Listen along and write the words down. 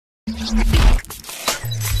What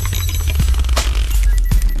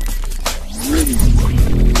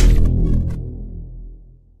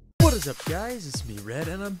is up, guys? It's me, Red,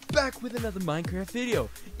 and I'm back with another Minecraft video.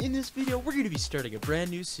 In this video, we're going to be starting a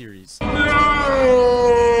brand new series.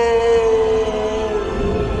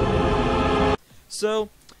 So,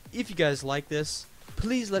 if you guys like this,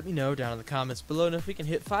 please let me know down in the comments below, and if we can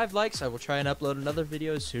hit 5 likes, I will try and upload another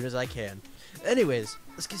video as soon as I can. Anyways,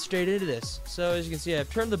 let's get straight into this. So, as you can see, I've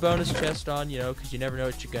turned the bonus chest on, because you never know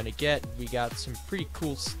what you're going to get. We got some pretty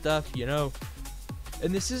cool stuff,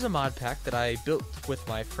 And this is a mod pack that I built with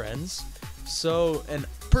my friends. So, and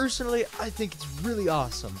personally, I think it's really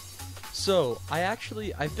awesome. So,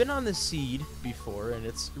 I've been on this seed before, and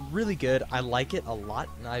it's really good. I like it a lot,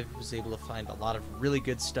 and I was able to find a lot of really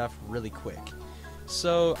good stuff really quick.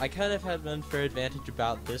 So, I kind of had an unfair advantage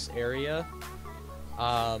about this area.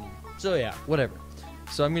 So yeah, whatever.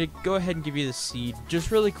 So I'm gonna go ahead and give you the seed just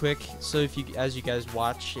really quick. So as you guys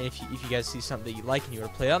watch, and if you guys see something that you like and you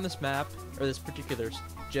want to play on this map or this particular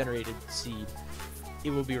generated seed, it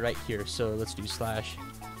will be right here. So let's do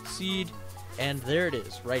 /seed, and there it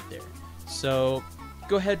is, right there. So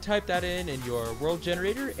go ahead, type that in your world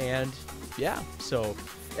generator, and yeah. So,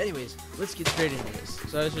 anyways, let's get straight into this.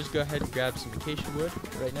 So let's just go ahead and grab some acacia wood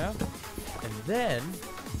right now, and then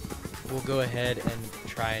we'll go ahead and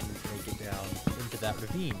try and make it down into that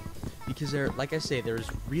ravine, because like I say, there's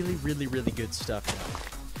really good stuff now.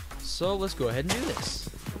 So let's go ahead and do this.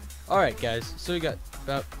 Alright guys, so we got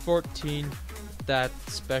about 14 that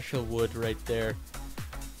special wood right there.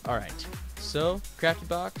 Alright, so crafty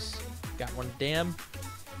box, got one dam.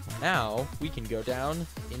 Now we can go down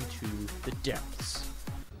into the depths.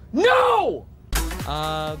 No!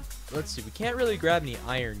 Let's see, we can't really grab any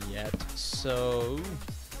iron yet, so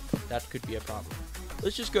that could be a problem.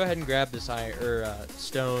 Let's just go ahead and grab this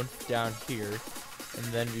stone down here, and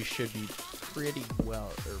then we should be pretty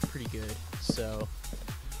good. So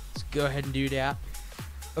let's go ahead and do that.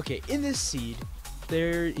 Okay, in this seed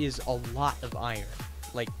there is a lot of iron.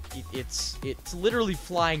 Like it's literally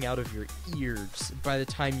flying out of your ears by the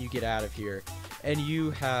time you get out of here, and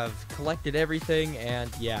you have collected everything. And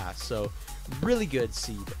yeah, so really good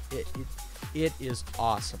seed. It is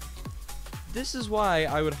awesome. This is why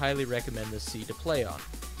I would highly recommend this seed to play on.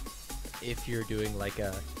 If you're doing like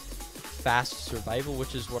a fast survival,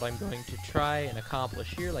 which is what I'm going to try and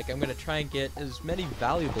accomplish here. Like, I'm going to try and get as many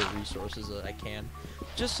valuable resources as I can,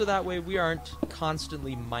 just so that way we aren't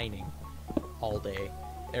constantly mining all day,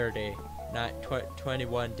 every day, not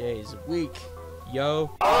 21 days a week, yo.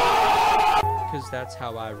 Because that's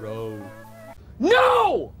how I roll.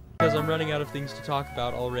 No! Because I'm running out of things to talk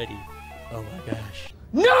about already. Oh my gosh.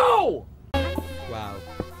 No! Wow.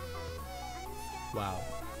 Wow.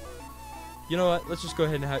 You know what? Let's just go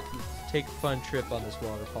ahead and take a fun trip on this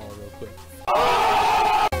waterfall real quick.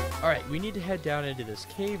 Alright, we need to head down into this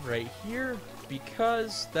cave right here,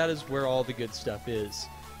 because that is where all the good stuff is.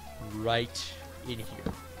 Right in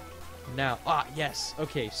here. Now, yes.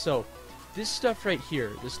 Okay, so this stuff right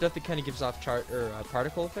here, the stuff that kind of gives off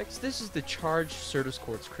particle effects, this is the charged Certus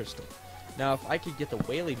Quartz crystal. Now, if I could get the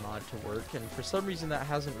Whaley mod to work, and for some reason that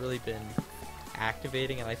hasn't really been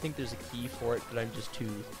activating, and I think there's a key for it, but I'm just too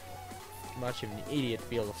much of an idiot to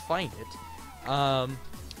be able to find it. I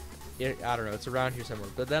don't know, it's around here somewhere,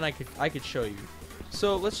 but then I could show you.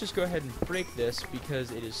 So let's just go ahead and break this, because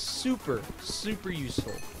it is super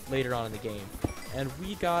useful later on in the game. And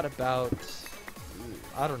we got about,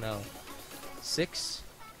 I don't know, 6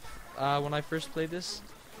 when I first played this,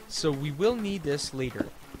 so we will need this later.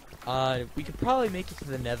 We could probably make it to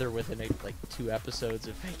the Nether within like 2 episodes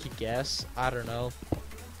if I could guess. I don't know.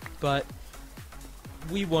 But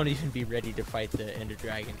we won't even be ready to fight the Ender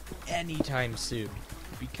Dragon anytime soon,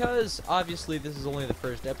 because obviously this is only the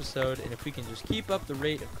first episode, and if we can just keep up the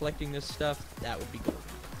rate of collecting this stuff, that would be good.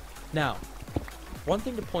 Now, one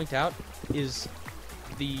thing to point out is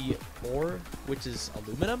the ore, which is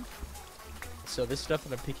aluminum. So this stuff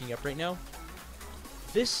that I'm picking up right now,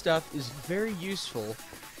 this stuff is very useful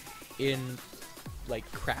in like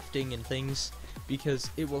crafting and things, because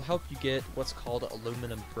it will help you get what's called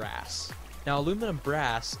aluminum brass. Now, aluminum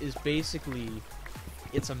brass is basically,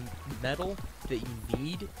 it's a metal that you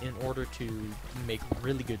need in order to make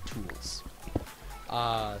really good tools.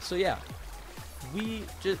 So yeah,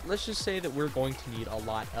 let's just say that we're going to need a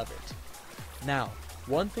lot of it. Now,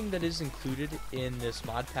 one thing that is included in this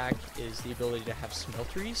mod pack is the ability to have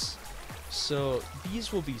smelteries. So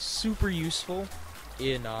these will be super useful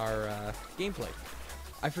in our gameplay.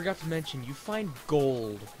 I forgot to mention, you find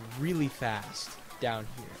gold really fast down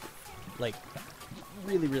here. Like,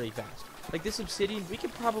 really fast. Like this obsidian, we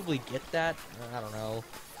could probably get that, I don't know,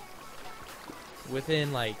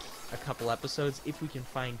 within like a couple episodes if we can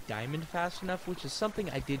find diamond fast enough, which is something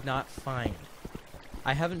I did not find.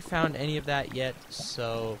 I haven't found any of that yet,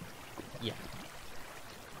 so yeah.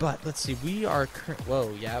 But let's see, we are whoa,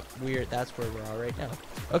 yeah, that's where we're at right now.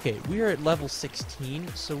 Okay, we are at level 16,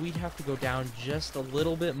 so we'd have to go down just a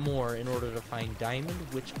little bit more in order to find diamond,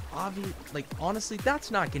 which honestly, that's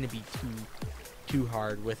not going to be too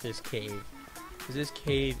hard with this cave, because this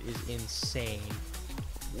cave is insane.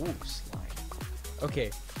 Ooh, slime. Okay,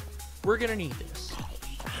 we're gonna need this.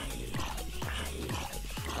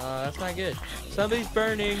 That's not good. Somebody's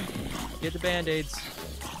burning. Get the band-aids.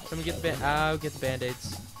 Someone get the get the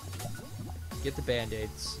band-aids. Get the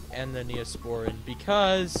band-aids and the neosporin,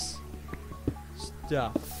 because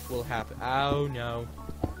stuff will happen. Oh no.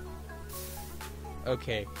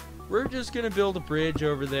 Okay, we're just gonna build a bridge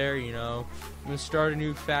over there, you know. I'm gonna start a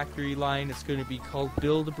new factory line. It's gonna be called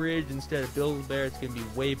Build a Bridge instead of Build a Bear. It's gonna be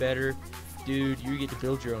way better. Dude, you get to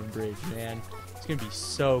build your own bridge, man. It's gonna be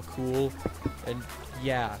so cool. And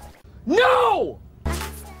yeah. No!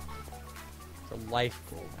 It's a life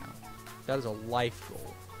goal now. That is a life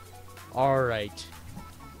goal. Alright.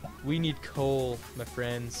 We need coal, my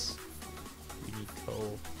friends. We need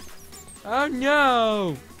coal. Oh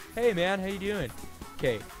no! Hey man, how you doing?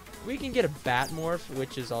 Okay, we can get a bat morph,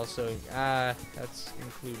 which is also that's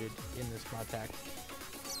included in this mod pack.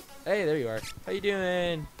 Hey, there you are. How you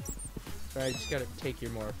doing? Sorry, I just gotta take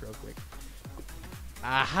your morph real quick.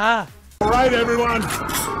 Aha! Alright everyone,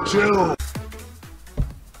 chill.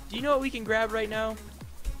 Do you know what we can grab right now?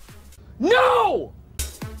 No!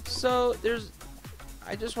 So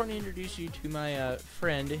I just want to introduce you to my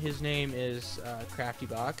friend. His name is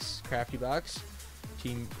CraftyBox. CraftyBox.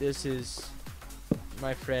 Team. This is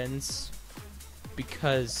my friends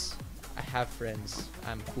because I have friends.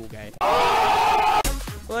 I'm a cool guy.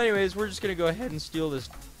 Well, anyways, we're just gonna go ahead and steal this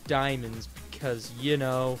diamonds because, you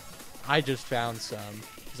know, I just found some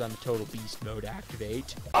because I'm a total beast mode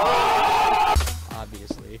activate.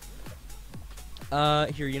 Obviously.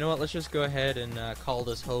 Here, you know what? Let's just go ahead and call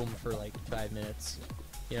this home for like 5 minutes.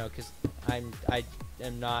 You know, because I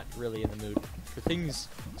am not really in the mood for things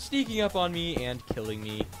sneaking up on me and killing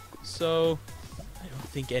me. So I don't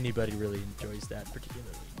think anybody really enjoys that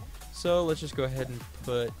particularly. So let's just go ahead and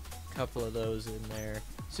put a couple of those in there.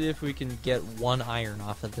 See if we can get 1 iron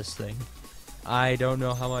off of this thing. I don't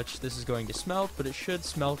know how much this is going to smelt, but it should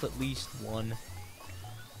smelt at least 1.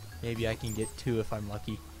 Maybe I can get 2 if I'm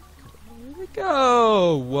lucky. Here we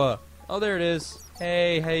go! Oh, there it is.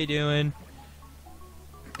 Hey, how you doing?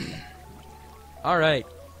 Alright,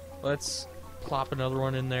 let's plop another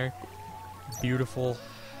one in there. Beautiful.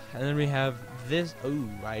 And then we have this. Ooh,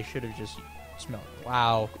 I should have just smelt.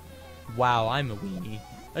 Wow. Wow, I'm a weenie.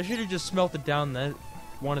 I should have just smelted down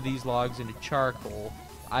one of these logs into charcoal.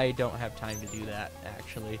 I don't have time to do that,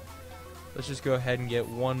 actually. Let's just go ahead and get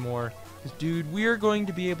one more. Because, dude, we are going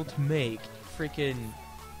to be able to make freaking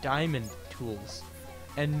diamond tools.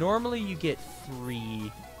 And normally you get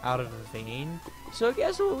 3 out of a vein. So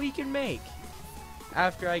guess what we can make?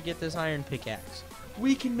 After I get this iron pickaxe.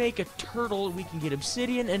 We can make a turtle, we can get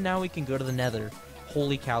obsidian, and now we can go to the nether.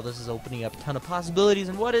 Holy cow, this is opening up a ton of possibilities.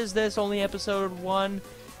 And what is this? Only episode 1?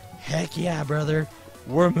 Heck yeah, brother.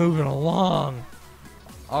 We're moving along.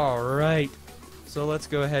 Alright. So let's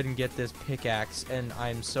go ahead and get this pickaxe. And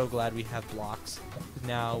I'm so glad we have blocks.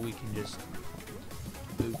 Now we can just...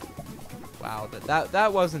 Boop. Wow,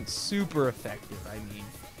 that wasn't super effective. I mean,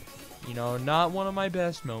 you know, not one of my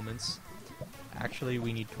best moments. Actually,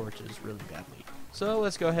 we need torches really badly. So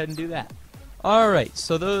let's go ahead and do that. Alright,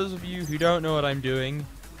 so those of you who don't know what I'm doing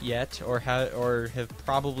yet, or have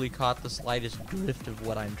probably caught the slightest drift of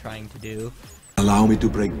what I'm trying to do. Allow me to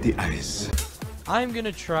break the ice. I'm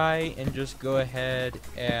gonna try and just go ahead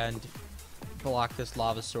and block this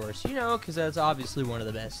lava source. You know, because that's obviously one of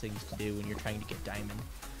the best things to do when you're trying to get diamond.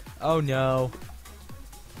 Oh no.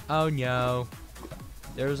 Oh no.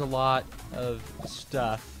 There's a lot of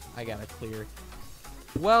stuff I gotta clear.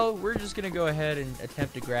 Well, we're just gonna go ahead and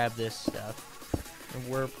attempt to grab this stuff. And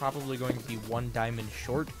we're probably going to be 1 diamond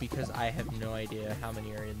short because I have no idea how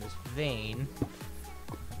many are in this vein.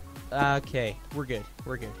 Okay, we're good.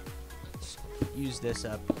 We're good. Let's use this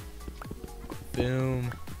up. Boom.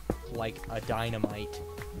 Like a dynamite.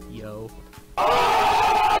 Yo.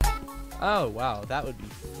 Oh, wow. That would be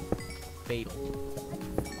fatal.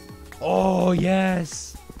 Oh,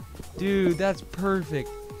 yes. Dude, that's perfect.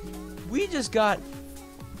 We just got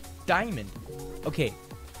diamond. Okay.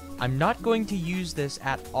 I'm not going to use this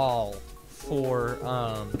at all for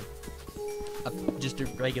just a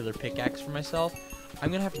regular pickaxe for myself.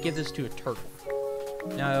 I'm gonna have to give this to a turtle.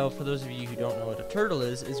 Now, for those of you who don't know what a turtle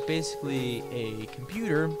is, it's basically a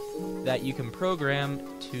computer that you can program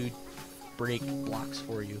to break blocks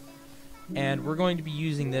for you. And we're going to be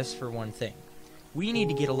using this for one thing. We need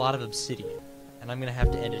to get a lot of obsidian. And I'm going to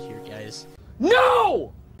have to end it here, guys.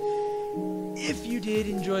 No! If you did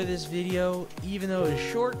enjoy this video, even though it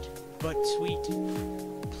was short but sweet,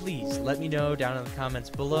 please let me know down in the comments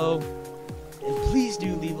below. And please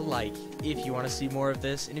do leave a like if you want to see more of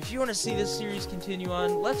this. And if you want to see this series continue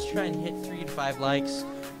on, let's try and hit 3 to 5 likes.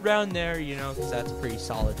 Around there, you know, because that's a pretty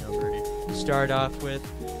solid number to start off with.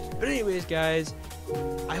 But anyways, guys,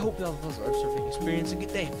 I hope you all have a surfing experience and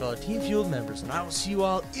good day, fellow Team Fueled members. And I will see you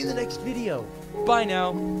all in the next video. Bye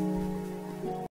now.